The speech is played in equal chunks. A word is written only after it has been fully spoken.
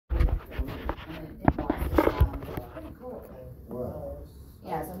Wow.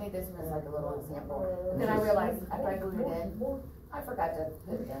 Yeah, so I think this was like a little example. But then I realized after I glued it in, I forgot to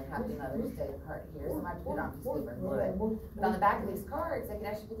put the Happy Mother's Day part here, so I put it on piece of paper and glue it. But on the back of these cards, they can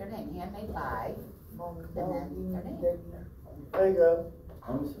actually put their name, handmade by, and then their name. There you go.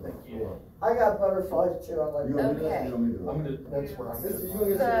 Thank you. I got butterflies too. I like. You want me to do that? Okay. You want me to do I'm it? gonna, that's what I'm This is you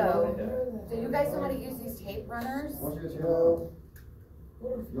gonna. gonna get So, your do you guys know how to use these tape runners? Why don't you get your mom.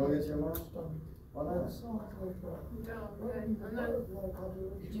 mom? You wanna get your mom? Why not?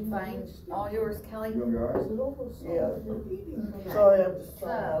 Did you find all yours, Kelly? You want yours? Yeah. Sorry, I'm just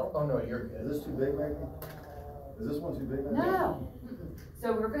trying. So, Oh, no, you're good. Is this too big, maybe? Is this one too big, maybe? no.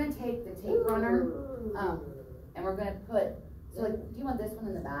 So we're gonna take the tape runner, and we're gonna put, so like, do you want this one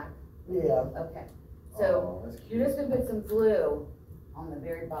in the back? Yeah. Okay. So, Oh, that's you're cute. just gonna put some glue on the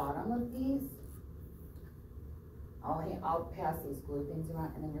very bottom of these. I'll pass these glue things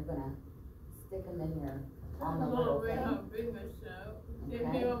around, and then you're gonna stick them in your, on the little thing. Okay,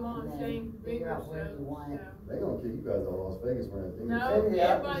 and then figure out where you want it. They gonna kick you guys out of Las Vegas when that thing. No, Maybe I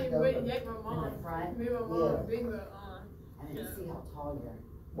everybody just go- really like my In mom. the front, Me and my mom, bigger on. and then see how tall you're.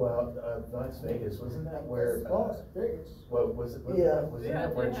 Well, Las Vegas, wasn't that where, Las Vegas. what was it? Yeah. Wasn't Yeah,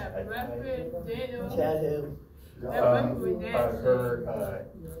 that where they have Chad breakfast, dinner. Chad him.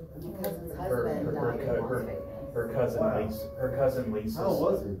 Her her cousin Lisa. How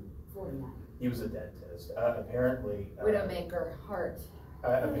was he? 49. He was a dentist. Apparently. Widowmaker heart.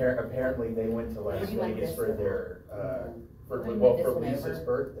 Apparently they went to Las Would you like Vegas this for one? their, Would you for move this one Lisa's over?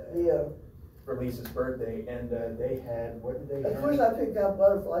 birthday. Yeah. For Lisa's birthday, and they had, what did they Of have? course I picked out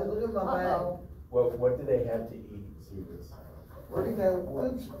butterflies. Look at my bag. Uh-oh. What did they have to eat? See this. Where do you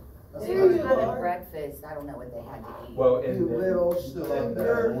go? That's They Here were you having are. breakfast, I don't know what they had to eat. Well, and You then- little Still out and,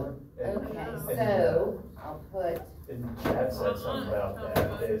 there, uh, more. Okay, so I'll put, And Chad said something about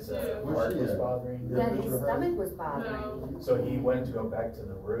that, his Where's heart she was at? bothering him. Yeah, that picture his of her? stomach was bothering him. So he went to go back to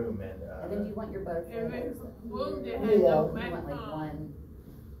the room And then do you want your butterfly? And You then, room that Yeah. had no want like microwave. one.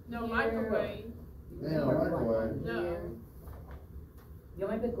 No microwave. Yeah, or you want microwave. one No. here? You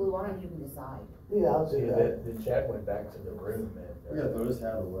want me to put glue on it, you can decide. Yeah, I'll See, do that. the Chad went back to the room We gotta throw this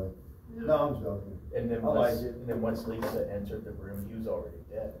hat away. No, I'm joking. and then I like once, it. and then once Lisa entered the room, he was already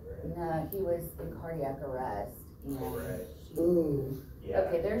dead, right? No, he was in cardiac arrest. And Right. she- Ooh. Yeah.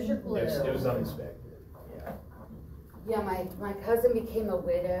 Okay, there's your glue. It was unexpected, yeah. Yeah, my cousin became a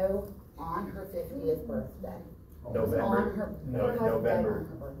widow on her 50th birthday. On November, her, no, her husband died November, on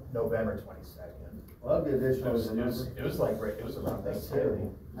her birthday. November 22nd. Well, that'd be It additional. was, it was like, it was around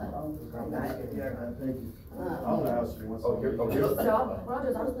Thanksgiving. Uh-oh, I got it. Yeah, thank you. I'm Um, gonna ask you once. Oh, here- oh, here's- So what I'll do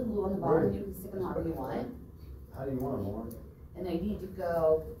is I'll just put glue on the bottom, you can stick them however you want. How do you want it, Lauren? And they need to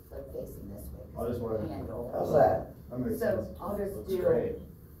go like facing this way. 'cause Oh, this way. the handle. How's that? That makes So sense. I'll just Looks do great.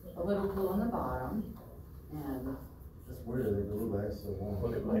 a little glue on the bottom and It's weird, they glue lasts so long.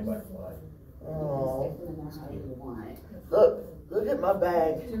 Look at my butterfly. you can Oh, stick them in there however you want. look at my So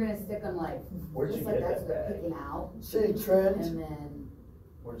bag. you're gonna stick them like, Where'd you just like get that's that what they're bag? picking out. See trends? And then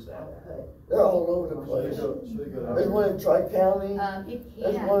Where's I'll that? put, They're all over the Should place. we go, should we go down? There's one in Tri-County. you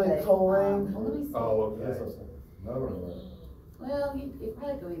There's can, one in but, Coleraine. well, let me see. Oh, Yes, okay. no, no, no. Well, you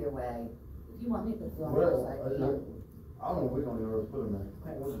probably go either way. If you want me to put glue on the Well, other I side, don't know, we don't know where to put them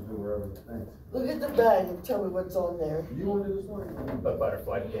in. We'll just do wherever, thanks. Look at the bag and tell me what's on there. You wanna do this one? A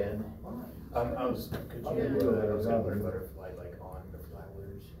butterfly again. I was, could I you, think we'll I was gonna have put a it. butterfly like on the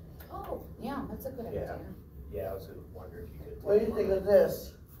flowers. Oh, yeah, that's a good Yeah. idea. Yeah, I was gonna wonder if you could. What do you think of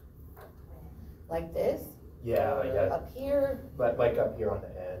this? Like this, Yeah, yeah, up here, but like up here on the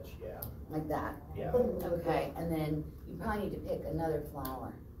edge, yeah, like that. yeah. Okay, and then you probably need to pick another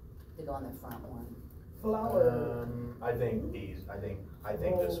flower to go on the front one. Flower. I think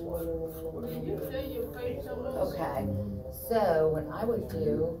this one. Did you say your face so much? Okay, so what I would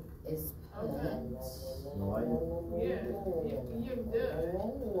do is put You like it? Yeah, you're good.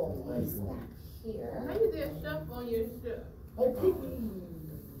 these back How here, you did stuff on your shirt?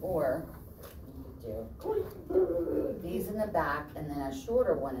 or you do these in the back and then a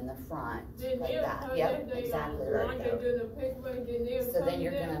shorter one in the front, Then like they'll that. tell Yep, you they, exactly Ron, right. they do the picture, then they'll So tell then you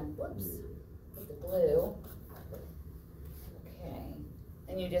you're that. gonna, whoops, put the glue. Okay,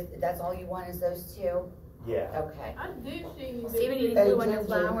 and you just, that's all you want is those two? Yeah. Okay. I did see you. See when you need Hey, glue on your Ginger.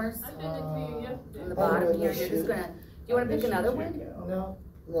 flowers I did it to you on yesterday. the bottom really here, miss you're you. just gonna, do you wanna pick another one?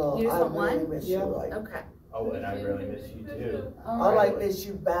 No, You just I want really one? miss you. Yeah. Like, Okay. Oh, and I really miss you too. I Alright. like miss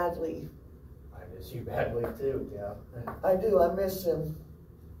you badly. I miss you badly too, yeah. I do. I miss him.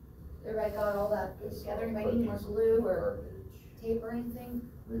 Everybody got all that together? Anybody need more glue or Garbage. tape or anything?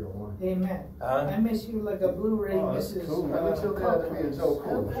 There you go, one. Hey, man, Huh? I miss you like a Blu-ray Oh, that's misses. cool. Let me show that to me and Joe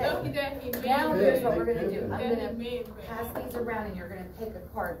cool. Okay. Look at that, he made Now it. here's what we're gonna do. Yeah. I'm That gonna he made it. pass these around and you're gonna pick a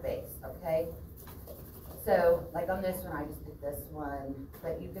card base, okay? So, like on this one, I just picked this one,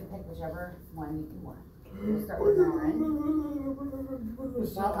 but you can pick whichever one you want. We'll start with Lauren.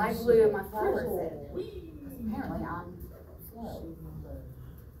 Well, I blew my flowers in. 'Cause apparently I'm slow.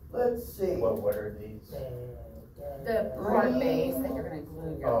 Let's see. What are these? The card base that you're gonna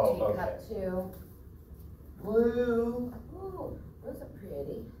glue your Oh, teacup to. Blue. Ooh, those are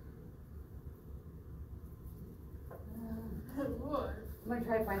pretty. What? I'm gonna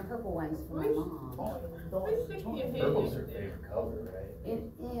try to find purple ones for my mom. What's sticking your head Purple's in her there? favorite color, right? It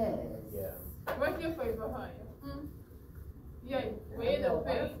is. Yeah. What's your favorite behind you? Hmm? Yeah, red or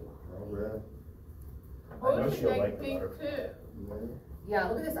pink? Oh, red. Oh, know it's she'll like like the pink butterfly. too. Yeah,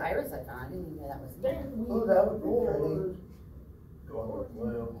 look at this iris I found. I didn't even know that was there. Oh, that would be pretty. Go on with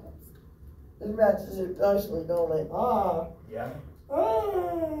blue. It matches it nicely, don't it? Yeah.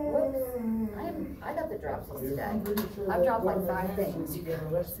 I got the dropsies today. I'm pretty sure I've that dropped like Gordon 5 Ramsay things. would get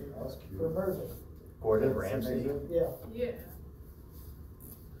arrested That's for cute. murder. Gordon Ramsay. Yeah. Yeah.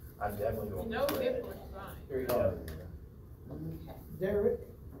 I'm definitely going No, with it red. was fine. Here you Oh, go. Okay. Derek,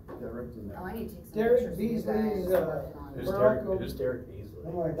 Derek in Oh, there. I need to take some Derek pictures of you Beasley's, guys. I'm working on Who's it. Derek, Barack who's Derek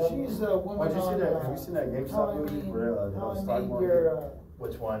Beasley? she's a woman Did you see on, that, have you seen that how GameStop I movie made, where, how the I stock made market? your,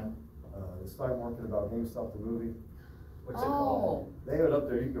 Which one? The stock market about GameStop, the movie. What's it called? Oh, They have it up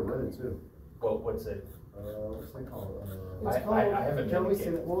there, you can rent it too. What's it? What's it called? It's I haven't Can we been see,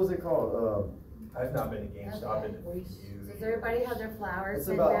 to it? What was it called? I've not been to GameStop in a okay. few Does years. everybody have their flowers It's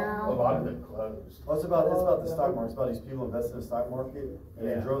in about- A now? lot of them closed. It's about the stock market, it's about these people investing in the stock market, and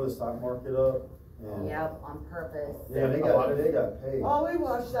they Yeah. drove the stock market up, and. Yep, on purpose. Yeah, they A lot got, of- they got paid. Oh, we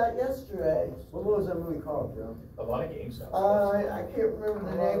watched that yesterday. What was that movie called, Joe? A lot of GameStop. I can't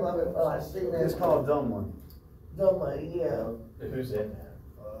remember the name of it, but I seen it. It's called Dumb One. Dumb Lady, yeah. Who's in that?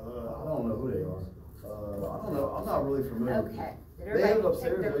 I don't know who they are. I don't know, I'm not really familiar. with Okay, did They have it everybody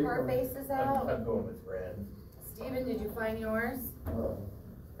upstairs, pick though, their you card can- bases I'm out? going with red. Steven, did you find yours?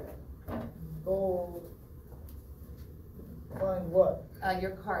 go find what?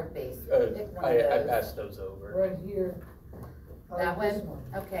 Your card base. Uh, Pick one I of those. passed those over. Right here. That This one?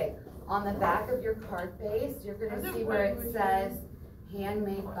 Okay, on the back of your card base, you're I gonna just see where it went with says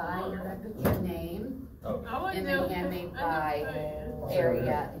handmade by, you're gonna put your name Oh, I want in them the to- handmade I by understand.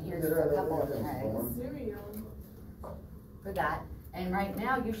 area, and here's a couple of tags Cereal. for that. And right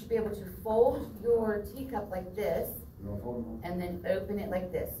now, you should be able to fold your teacup like this, You want to fold them? and then open it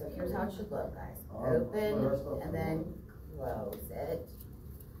like this. So here's how it should look, guys. Alright, Open, well, that's not and then close it.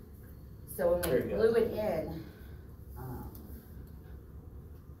 So when There we you go. glue it in,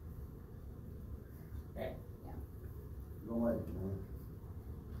 You don't like it, man.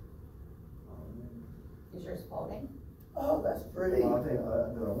 is yours folding? Oh, that's pretty. Well, I think,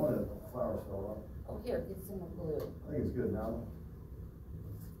 one of the flowers fell off. Oh, here, get some more glue. I think it's good now.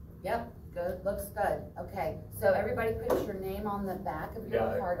 Yep, good, looks good. Okay, so everybody put your name on the back of your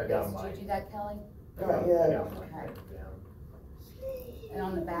Yeah, card I got base. Did mine. you do that, Kelly? Not yet. Yeah. Okay. And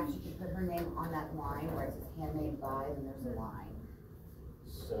on the back, she can put her name on that line where it says handmade by, and there's a line.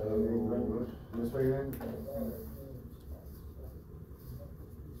 So, This way, man?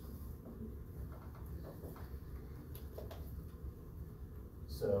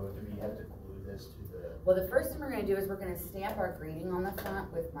 so do we have to glue this to the? Well, the first thing we're gonna do is we're gonna stamp our greeting on the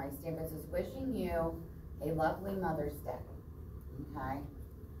front with my stamp that says wishing you a lovely Mother's Day. Okay?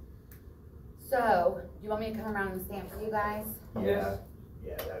 So, do you want me to come around and stamp for you guys? Yeah,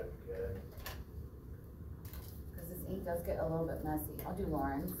 yeah, that'd be good. Because this ink does get a little bit messy. I'll do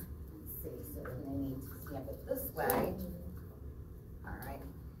Lauren's. Let's see, so we're gonna need to stamp it this way. Alright.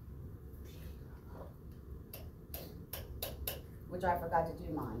 Which I forgot to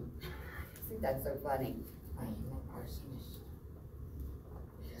do mine. See, that's so funny. My humor arsonist.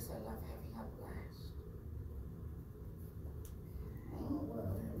 Because I love having a blast. Oh,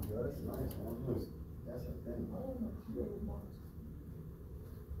 wow, there you go. That's nice, man. Looks- That's a thing.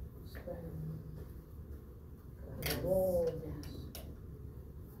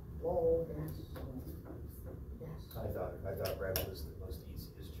 I thought red was the most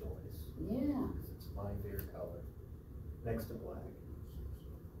easiest choice. Yeah. Because it's my favorite color, next to black.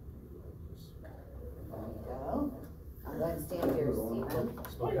 There you go. I'm going to stamp yours, Steven.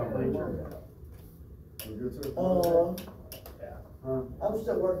 Look how mine turned out. You good too? Yeah. Huh? I'm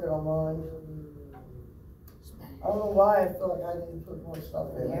still working on mine. I don't know why I feel like I need to put more stuff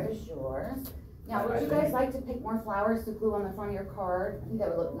in. There's yours. Now, I would you think- guys like to pick more flowers to glue on the front of your card? I think that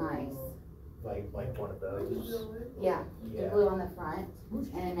would look nice. Like one of those. Yeah, the Yeah. glue on the front.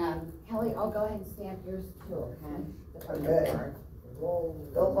 And, Kelly, I'll go ahead and stamp yours too, okay? The front of Okay. your card.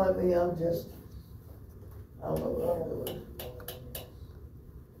 Don't mind me, I don't know what I'm doing.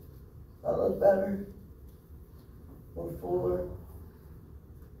 That look better? More fuller?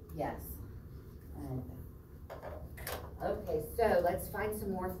 Yes. And- Okay, so let's find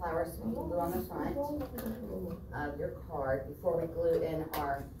some more flowers we can glue on the front of your card before we glue in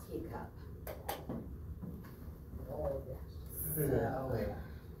our teacup. So,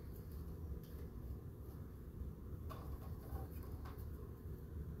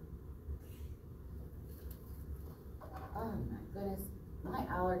 oh my goodness, my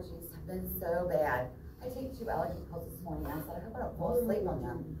allergies have been so bad. I take 2 allergy pills this morning, and I said, I hope I don't fall asleep on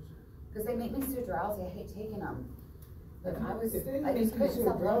them, because they make me so drowsy, I hate taking them. But I just couldn't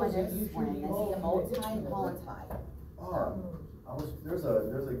stop blowing my nose this morning, and I see a mold tie and pollen tie. There's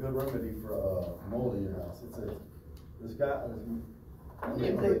a good remedy for, mold in your house. This guy, I'm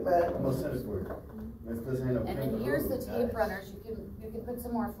gonna send it for you. This ain't a And then here's the tape runners, you can put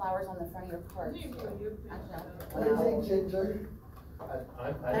some more flowers on the front of your card too. What do you think, Ginger?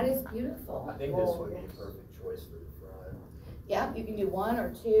 That is beautiful. I think this would be a perfect choice for the front. Yeah, you can do 1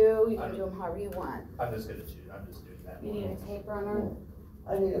 or 2, you can do them however you want. I'm just doing that You one. need a tape runner,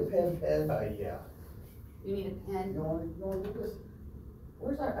 I need a pen. Yeah. you need a pen. You wanna do this?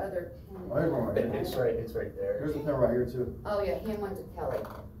 Where's our other pen? Oh, here's one right here. It's right there. Here's the pen right here too. Oh, yeah, hand one to Kelly.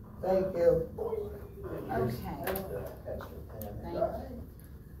 Thank you. Okay. The extra pen. Thank you.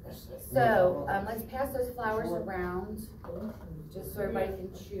 So, let's pass those flowers around, just so everybody can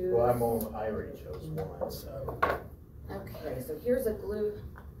choose. Well, I already chose one, so. Okay, so here's a glue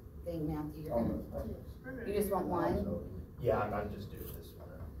thing, Matthew. You're gonna- You just want one? Yeah, I'm just doing this one.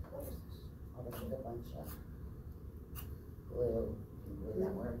 I'll just put a bunch of glue. You can glue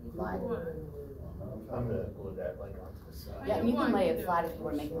that wherever you like. I'm gonna glue that like onto the side. Yeah, and you can lay it flat if you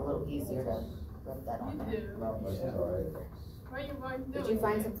wanna make it a little easier to rub that on there. Not much, it's all right. Did you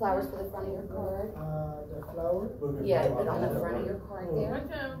find some flowers for the front of your card? The flower? Yeah, put on the front of your card there.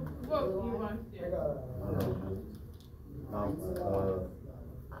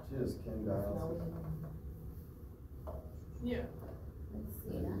 She just came down. Yeah. Let's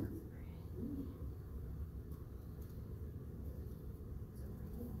see that.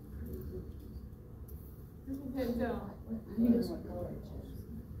 You can tell. I don't know what color it chose.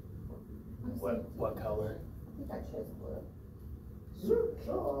 What color? I think I chose blue.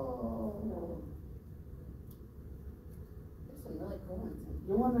 There's some really cool ones in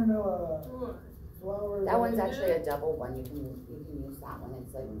You wanna know What? a flower? That one's actually a double one, you can use that one,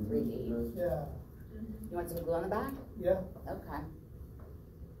 it's like 3D. Yeah, You want some glue on the back? yeah. Okay.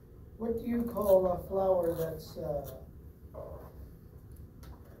 What do you call a flower that's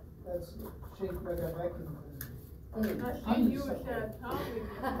shaped like a vacuum cleaner? I see you was that topic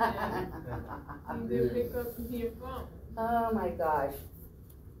and then pick up here from. Oh my gosh.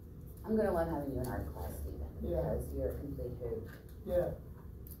 I'm gonna love having you in art class, Stephen, Yeah. because you're a complete hoot. Yeah,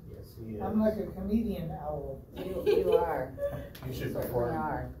 Yes, he is. I'm like a comedian owl. You are. You should Certainly perform.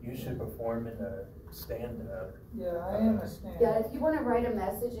 are. You should perform in a stand-up. Yeah, I am a stand. Yeah, if you wanna write a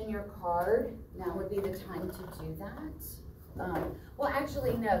message in your card, now would be the time to do that. Well,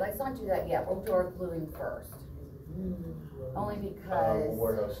 actually, no, let's not do that yet, we'll do our gluing first. Only because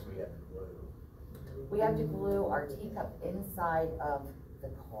Where else do we have to glue? we have to glue our teacup inside of the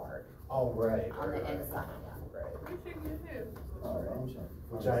card, Oh, right. on the right. inside. Right. You should get him.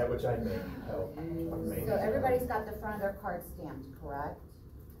 Which I may help. May So everybody's got the front of their card stamped, correct?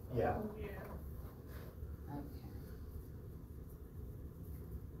 Yeah. Yeah.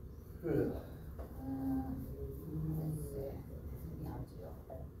 Okay. Ugh. Let's see. Maybe I'll do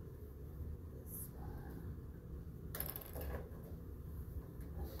this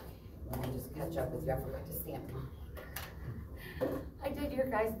one. Okay, let me just catch up with you. I forgot to stamp mine. I did your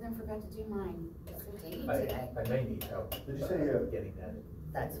guys and then forgot to do mine. It's so dainty today. I may need help. Did you say you have- Getting that?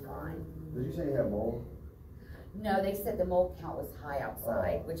 That's fine. Did you say you have mold? No, they said the mold count was high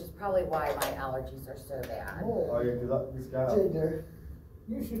outside, which is probably why my allergies are so bad. Oh, yeah, cause this guy. Ginger.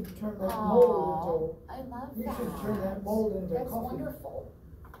 You should turn that Aw, mold I love into, you that. should turn that mold into That's coffee. wonderful.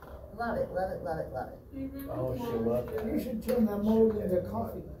 Love it, love it, love it, love it. Oh, she'll love You that. should turn that mold into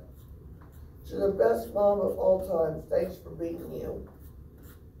coffee. To the best mom of all time, thanks for being you.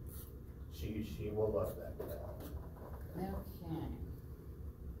 She will love that. Okay. I'm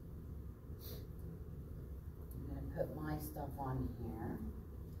gonna put my stuff on here.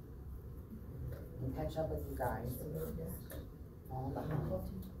 And catch up with you guys. All behind.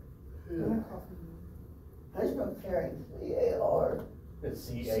 I spell caring, C-A-R. It's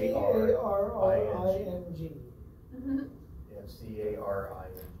C-A-R-R-I-N-G. Yeah,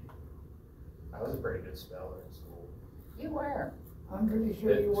 C-A-R-I-N-G. I was a pretty good speller in school. You were. I'm pretty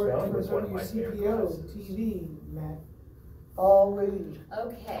sure you worked Spelling for was one of my favorite WCPO classes. TV, Matt. Always.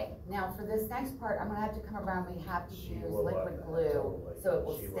 Okay, now for this next part, I'm gonna have to come around, we have to She use will love liquid that, glue, totally. so it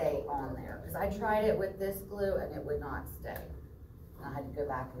will She will stay love on that. there, cause I tried it with this glue and it would not stay. And I had to go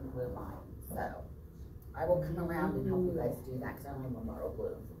back and glue mine, so I will come around and help you guys do that, cause I don't have borrow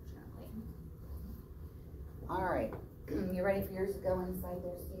glue, unfortunately. Alright, you ready for yours to go inside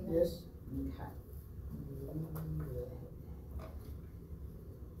there, Steven? Yes. Okay.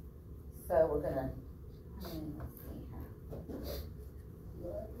 So we're gonna, let's see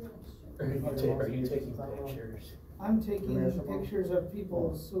here. Are you taking pictures? I'm taking pictures of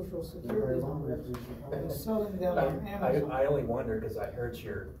people's social security numbers and selling them on Amazon. I only wonder because I heard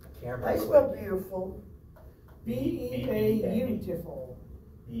your camera. I spell beautiful. B-E-A-Beautiful.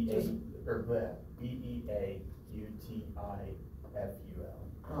 B-E-A-U-T-I-F-U-L.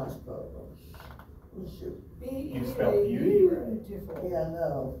 I spell shoot. You spell beauty, right? Beautiful. Yeah,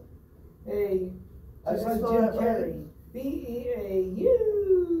 no. A, I just just like spell Jim it right. Carrey.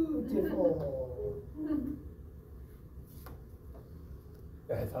 B-E-A-Beautiful.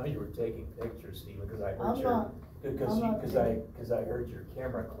 I thought you were taking pictures, Stephen, because I heard I'm not. because I'm not I heard your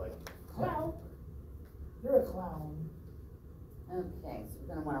camera click. Clown. You're a clown. Okay, so we're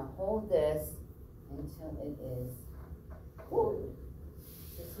gonna wanna hold this until it is cool.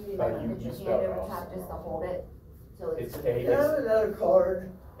 So Sweetie, Oh, like, you- put you your spelled hand over awesome. top just to hold it till it's. It's Can I have another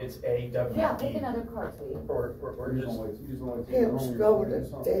card? It's A-W-E. Yeah, pick another card, sweetie. Or You just, just wanna take Can't it home, spell you it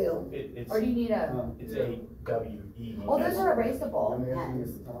just- down. it's, Or do you need a, it's A-W-E. oh, those are erasable Let me ask you,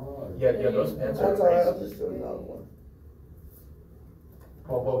 pens. Mr. Tom, Yeah, those pens are That's all right, I'll erased. just do another one.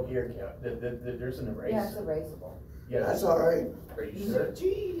 Well, here, Cal, there's an eraser. Yeah, it's erasable. Yeah, That's all right. Are you sure?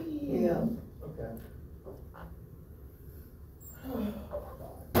 Yeah. Okay.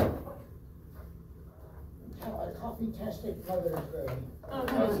 Our coffee-tastic Mother's Day. I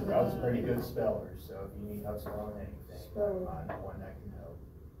was a pretty good speller, so if you need help spelling anything, Spelling. I'm one that can help.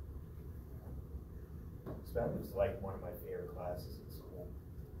 Spelling was like one of my favorite classes in school.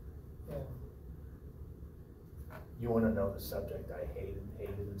 Yeah. You wanna know the subject I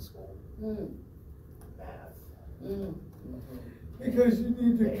hated in school? Mm, Math. mm. Because you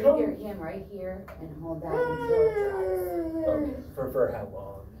need to Put your count. hand right here and hold that until it Okay, for how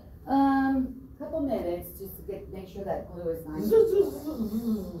long? dries. Couple minutes, just to make sure that glue is nice. You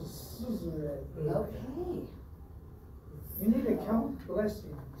Okay. need to count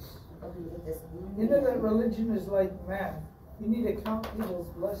blessings. I'm gonna get this. You know that religion is like math. You need to count people's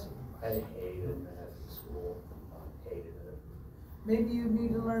blessings. I hated math in school. Hated it. Maybe you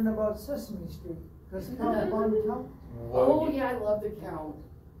need to learn about Sesame Street. Because count one, count. Oh, yeah, I love to count.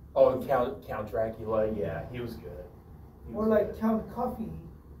 Oh, Count Dracula, yeah, he was good. He Or was like good. count coffee.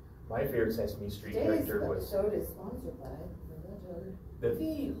 My favorite Sesame Street Today's character was episode is sponsored by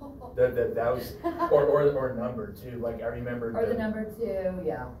that was or number two. Like I remember Or the number 2,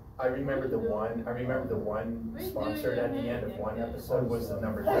 yeah. I remember the one sponsored at the end of one episode was the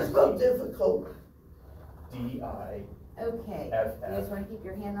number I spell 13. difficult. D-I Okay, F you just wanna keep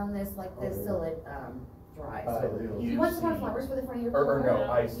your hand on this like this till it, dries. Do you U want some more C flowers for the front of your or card? no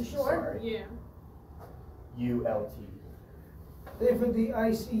I You sure? sorry Yeah. U-L-T. They put the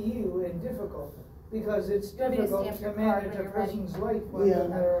ICU in difficult. Because it's You want me to difficult stamp to your card manage when a you're ready? person's life when Yeah.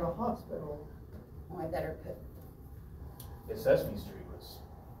 they're in a hospital. Oh, I better put, Yeah, Sesame Street was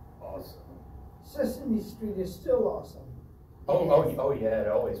awesome. Sesame Street is still awesome. Oh yeah, it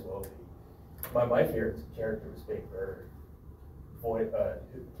always will be. My favorite character was Big Bird.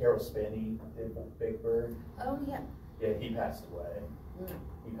 Carol Spinney did Big Bird. oh, yeah. Yeah, he passed away. Mm.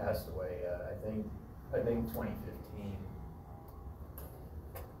 He passed away. I think 2015.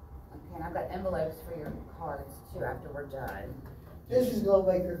 Okay, and I've got envelopes for your cards too after we're done. This is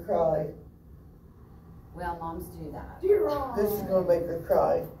gonna make her cry. Well, moms do that. Dear This is gonna make her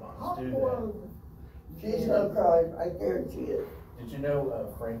cry. Moms do that. Hot-boiled. She's gonna cry, I guarantee it. Did you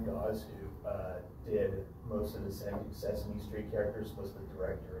know Frank Oz, who did most of the Sesame Street characters, was the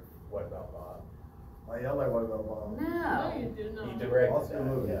director of What About Bob? Oh, yeah, I like what about Bob. No, No, you do not. He directed Awesome that,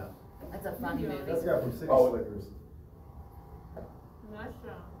 movie. yeah. that's a funny Yeah. movie. That's the guy from City Oh. Slickers. Not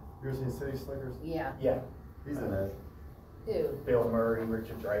sure. You ever seen City Slickers? Yeah, Yeah, He's in that. who? Bill Murray,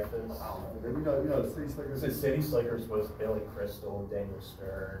 Richard Dreyfuss. You know, City Slickers. So City Slickers was Billy Crystal, Daniel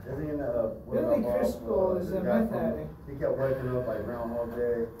Stern. Isn't he in What Billy About Bob? Crystal is the a guy meth from- addict. He kept waking up like Groundhog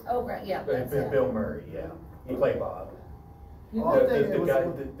Day. Oh, right, yeah, that's it. Bill Murray, yeah. He played Bob. You Oh, know The that, guy, was- the Oh, guy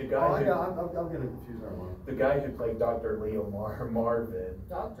who, I'm getting confused right now. the guy who played Dr. Leo Marvin.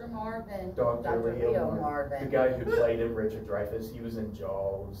 Dr. Marvin. Dr. Leo Marvin. The guy who played it, Richard Dreyfuss, he was in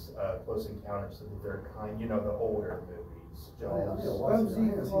Jaws, Close Encounters of the Third Kind, you know, the older movies, Jaws.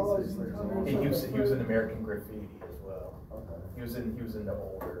 He was in American Graffiti as well. Okay. He was in the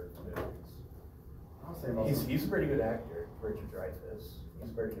older movies. I'll say most. He's a pretty good actor, Richard Dreyfuss. He's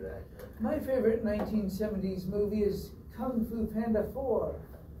a pretty good actor. my favorite 1970s movie is Kung Fu Panda 4.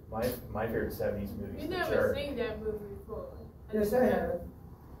 My favorite '70s movie You is The never Jerk. seen that movie before. Yes, I have.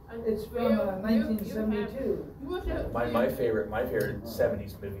 It's from 1972. My favorite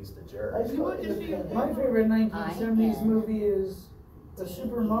 '70s movie is The Jerk. You want to see it? My favorite 1970s I am. movie is the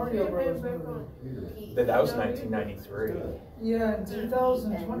Super Mario Bros. movie. That was 1993. Yeah, in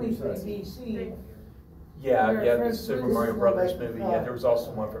 2023 BC. Yeah, Where the Fred Super Flintstone Mario Brothers like movie. the Yeah, there was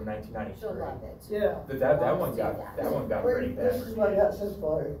also one from She'll 1993. love it. Yeah. That one got pretty bad. This is what I got so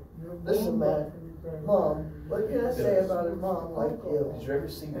far. Listen, man, Mom, what can I say about a mom like you? Did you ever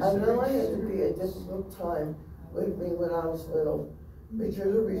see this? I know I had to be a difficult time with me when I was little, but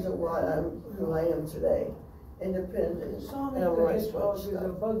you're the reason why I'm who I am today. Independent, Sonic and I'm the right Hedgehog is a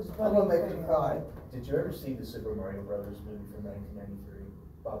stuff. Bugs I'm Bunny gonna make her fan. cry. Did you ever see the Super Mario Brothers movie from 1993?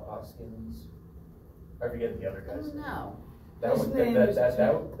 Bob Hoskins. I forget the other Oh, guy's name. no. That His one, name that, is that,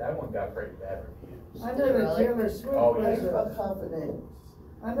 Tim. that one got pretty bad reviews. I know that Really? Taylor Swift Oh, was That's yeah. about confidence.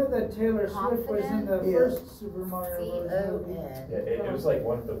 I know that Taylor Swift was in the Yeah. first Super Mario Bros. movie. Yeah, it was like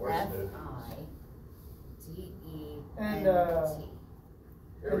one of the worst movies. F-I-T-E-N-T. And, There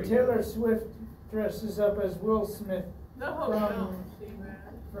we And go. Taylor Swift dresses up as Will Smith No, hold From- on, Stephen.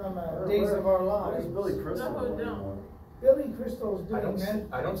 from Days of Our What is Lives. Billy Crystal No, doing no. anymore? Billy Crystal's I doing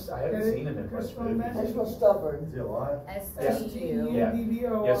that. haven't seen him in much Crystal movies. Method. That's what's stubborn. Is he alive? S-T-U. Yeah.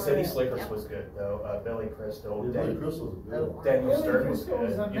 STEUDBO. Yeah, City Slickers was good though. Billy Crystal, Billy Daniel Crystal's good. Oh. Stern was Crystal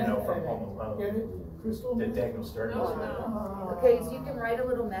is a good, you know, meth from addict. Home Get it? Alone. Crystal Meth? Daniel Stern was No, good. no. Okay, so you can write a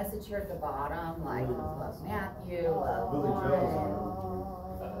little message here at the bottom, like, love Matthew, love Billy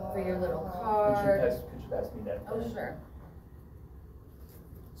Lauren, for your little card. Could you pass me that? Oh, sure.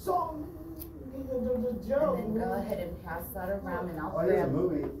 Song, the And Joe. then go ahead and pass that around and I'll Oh, he has a grab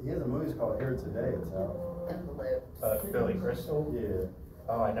movie, he has a movie called Here Today, it's out. envelopes. Billy Crystal? Yeah.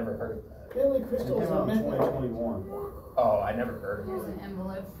 Oh, I never heard of that. Billy It Crystal's came a out in meth addict. 2021. Oh, I never heard of Here's it. an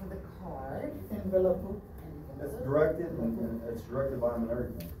envelope for the card. Envelope, It's directed, and it's directed by him and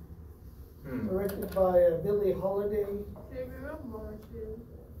everything. Hmm. directed by Billie Holiday. Stephen, I'm more too.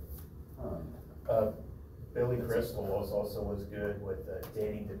 Huh. Billy Crystal also was good with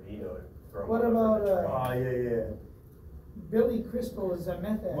Danny DeVito. and Throw What Him Over about, the Train. Oh, yeah. Billy Crystal is a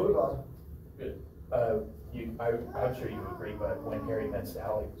meth What addict. about, I'm sure you agree, but When Harry Met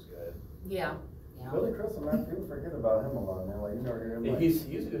Sally was good. Yeah, yeah. Billy Crystal, man, people forget about him a lot, man, like, you never hear him like. He's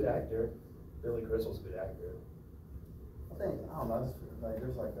a good actor. Billy Crystal's a good actor. I think, I don't know, I just, like,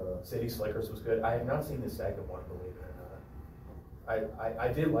 there's like a. City Slickers was good. I have not seen the second one, believe it or not. I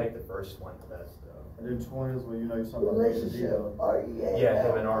did like the first one the best though. And then twins, well, you know, you're talking about Nathan Relationship. DeVito. Yeah,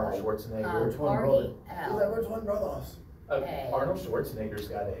 him and Arnold Schwarzenegger. We're twin brothers. R-E-L. We're twin brothers. Arnold Schwarzenegger's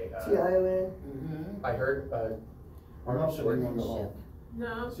got a. T-I-O-N. Mhm. I heard. Arnold Schwarzenegger. No,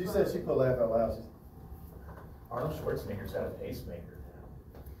 I'm She fine. said she put laugh out loud. Arnold Schwarzenegger's got a pacemaker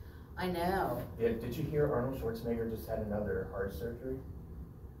now. I know. Yeah, did you hear Arnold Schwarzenegger just had another heart surgery?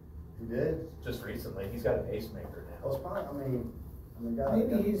 He did? Just recently. He's got a pacemaker Oh, now. it's fine, I mean, God.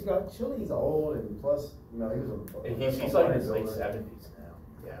 Maybe he's got chili. He's old and plus, you know, he was a. He's like in his late 70s now.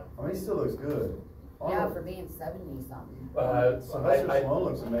 Yeah. I mean, he still looks good. Yeah, Arnold- for being 70 something. Sylvester I- Stallone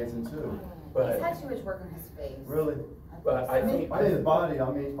looks amazing too. But- He's had too much work on his face. Really? But I think. I mean, his body,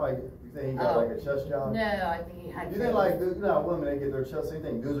 I mean, he's probably, you think he got Oh. like a chest job? No, I think he had. You think like, you know, how women, they get their chest, so you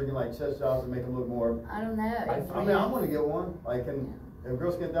think dudes are getting like chest jobs and make them look more, I don't know. I mean, I wanna get one, like, and if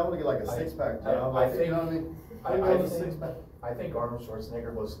girls get that, I wanna get like a I- six-pack I- job, I like, you know what I mean? I- Maybe I on a think- six-pack. I think Arnold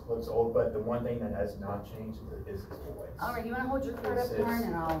Schwarzenegger looks old, but the one thing that has not changed is his voice. All right, you wanna hold your card up, His- Lauren,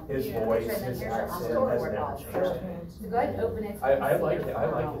 and I'll. His Yeah. voice, Sure, and then his here's your accent hospital has report never also. changed. So go ahead and open it. so I you can see like your it. I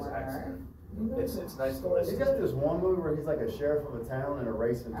like his flower. accent. It's nice to He's listen got to. this one movie where he's like a sheriff of a town and a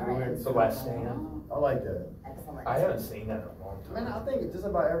racing All through right. it. The Last Stand. I like that. Excellent. I haven't seen that in a long Man, I time. think just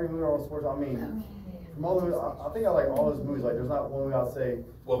about every movie on sports, I mean, Okay. from all the, I think I like all his movies, like, there's not one movie I'd say,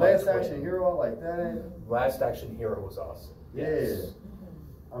 Well, Last that's Action what- Hero, I like that. Last Action Hero was awesome. Yes.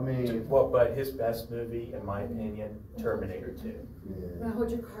 I mean, Well, but his best movie, in my opinion, Terminator 2. I'm yeah. gonna hold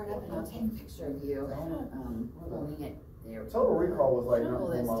your card up and I'll take a picture of you, holding it there. Total Recall was like Pull one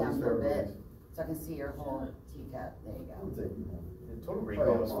of this my down a least little favorite bit, movies. so I can see your whole teacup, there you go. I'm taking one. Total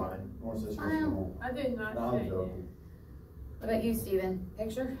Recall was fine. More sisters Wow. from home. I did not No, I'm say joking. What about you, Steven?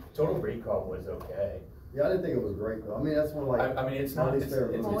 Picture? Total Recall was okay. Yeah, I didn't think it was great though. I mean, that's one like. I mean, it's not, Marty's it's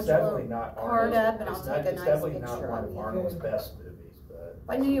favorite it's movie. definitely not Card Arnold's. up and it's I'll not- take a it's nice definitely not picture one of of you. Arnold's best movies, but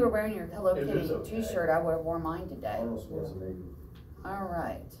I knew you were wearing your Hello It Kitty was okay. t-shirt. I would have worn mine today. Arnold Schwarzenegger. All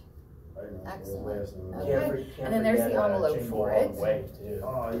right. I didn't know what his Excellent. last name was. Okay. can't And then there's the forget, envelope Jingle for All it. the Way, too.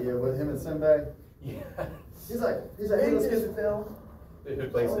 Oh, yeah, with him and Sinbad. Yeah. He's like, hey, let's get the film. Who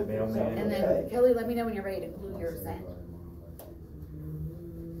plays the mailman? And then Okay. Kelly, let me know when you're ready to glue yours in.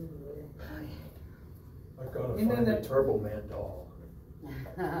 I gotta And then find the the- Turbo Man doll.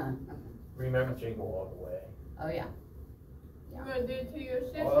 Remember Jingle All the Way? Oh, yeah. You gonna do it to your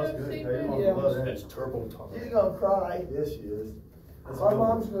Oh, that's sister, good. Hey, secret? Mom Yeah. loves It's it. Turbo She's Time. gonna cry. Yes, she is. That's My good.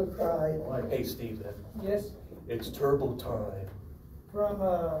 mom's gonna cry. I like it. Hey, Steven, Yes, it's Turbo Time. from,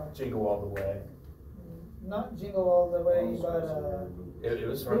 Jingle All the Way. not Jingle All the Way, but, It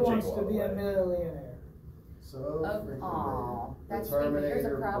was Who from Wants Jingle to All the Be a Way. Millionaire? So Oh, freaking aw, good. that's The sweet, but here's a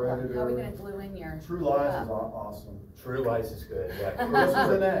Terminator, problem. How are we Predator. gonna glue in your? True Lies cup? is awesome. True Lies is good, yeah. Who else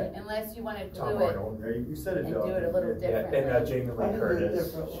was in that? Unless you wanna Tom glue it. Arnold. Yeah, you said it, And Doug. do it a little Yeah. different. Yeah, and Differently. Jamie I Lee can do it Curtis,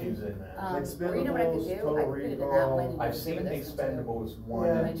 differently. she was in that. Or you know what I could do? Expendables, I could put it in that one. and I've do seen this one too. Expendables 1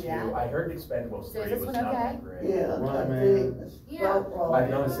 Yeah. and 2. Yeah. I heard Expendables So is 3 this was one not okay? that great. Yeah, Run I Man. think it's Yeah. spelled wrong. I've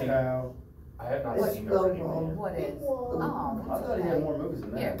not seen it. Cow. I have not It's seen the spelled Running wrong. Man. What is? Oh, Oh, I that's thought he had okay. more movies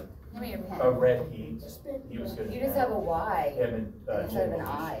than Here, that. give me your pen. Red Heat, he was good. You in just that. have a Y Him and instead of Jim an Belushi.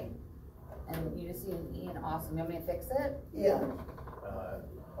 I. And you just see an E and awesome. You want me to fix it? Yeah,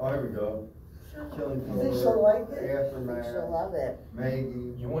 Oh, here we go. Killing you think she'll like it? She'll Aftermath, love it.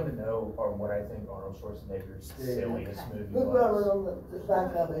 Maggie. You want to know what I think Arnold Schwarzenegger's Yeah. silliest Okay. movie look over was? on the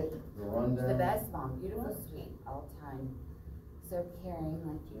back of it. The Rundown. The best mom, beautiful, sweet, all time. So caring,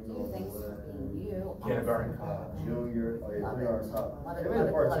 like you do, thanks for being you. Kindergarten Awesome. Cop. Junior, oh yeah, Love Kindergarten it. Cop. Love it, They made love a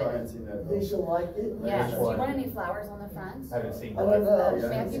it, part love two, I it. hadn't seen that You though. think she'll like it? Yeah, Which do you one? want any flowers on the front? Haven't seen I don't one. know. Yeah, I haven't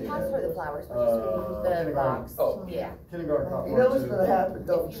Matthew, seen pass that. her the flowers, but just the Kindergarten. box. Oh. Yeah. Kindergarten Cop You know part what's two. gonna happen,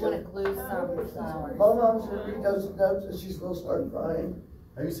 don't If you wanna you? glue some flowers. My mom's gonna read those notes and she's gonna start crying.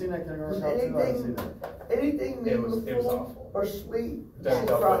 Have you seen that Kindergarten Cop too? I haven't seen that. Anything It was meaningful awful. or sweet, Does she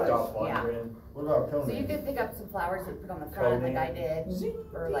Dolph cries. Lundgren. What about Conan? So you could pick up some flowers and put on the front like I did,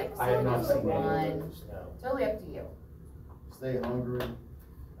 or like I have not just seen any of one. those, no. Totally up to you. Stay Hungry.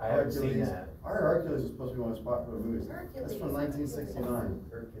 I haven't seen Hercules. that. I heard Hercules was supposed to be one of his popular movies. That's Hercules. from 1969.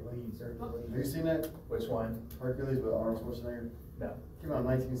 Hercules. Have you seen that? Which one? Hercules with Arnold Schwarzenegger? No. Came out in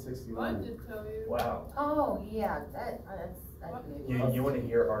I 1969. just tell you. Wow. Oh, yeah, that's movie. You want to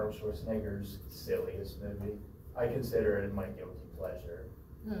hear Arnold Schwarzenegger's silliest movie? I consider it my guilty pleasure.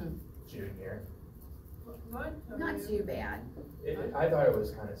 Junior. Not too bad. I thought it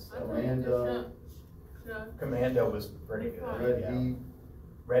was kind of I silly. told you to shut. Commando was pretty good. Red yeah. Heat,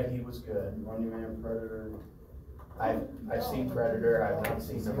 Red Heat was good. Running Man, Predator. I've seen Predator. I've not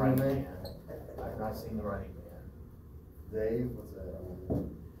seen The Running Man. I've not seen The Running Man. Dave, what's that?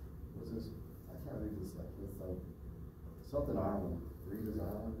 What's this? I can't read this. It's like something Island. Rita's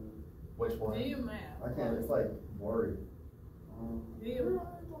Island. Which Do one? your math. I can't. It's like blurry. Do your math.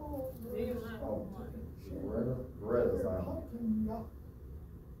 Oh, Retta's Island.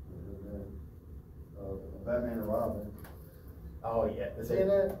 Batman and Robin. Oh yeah. Is Seen it?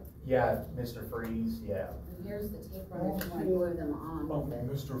 that? Yeah, Mr. Freeze. Yeah. And here's the tape runner if you wanna glue them on with it.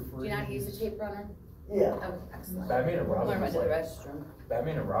 Mr. Freeze. Do you know how to use a tape runner? Yeah. Oh, excellent. Batman and Robin Learn was to the like restroom.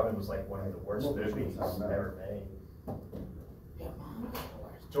 Batman and Robin was like one of the worst movies ever made.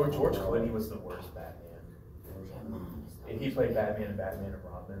 George Clooney was the worst Batman. He played Batman and Batman and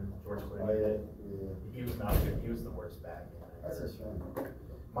Robin. George Oh, Clooney yeah, did. yeah. He was not good. He was the worst Batman. That's a shame.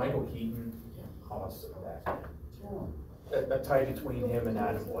 Michael Keaton, awesome Batman. Yeah. A tie between him and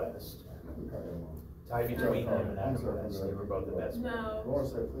Adam West. Tie between him and Adam West. They were both the best. No, Laura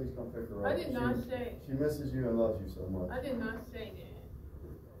said, please come pick her up. I did not say, She misses you and loves you so much. I did not say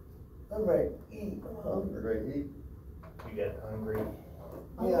that. I'm ready to eat. I'm hungry. You're great to eat. You get hungry.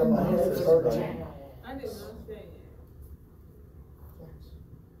 Yeah, my head's hurting. I did not say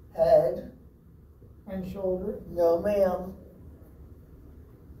that. Head, And shoulder. no ma'am.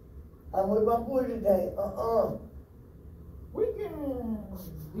 I'm with my boy today, We can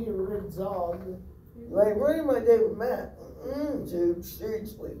be a red dog. You ain't ruining my day with Matt. Dude,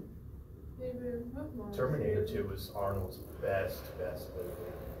 seriously. David, what's wrong? Terminator 2 was Arnold's best movie.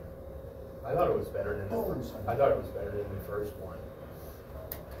 I thought it was better than the first one.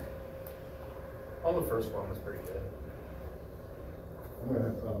 Oh, the first one was pretty good. I'm gonna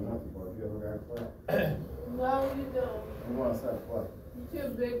have to tell him nothing, boy. You ever got play? No, you don't. I'm going outside to play. You're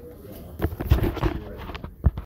too big for me. You ready?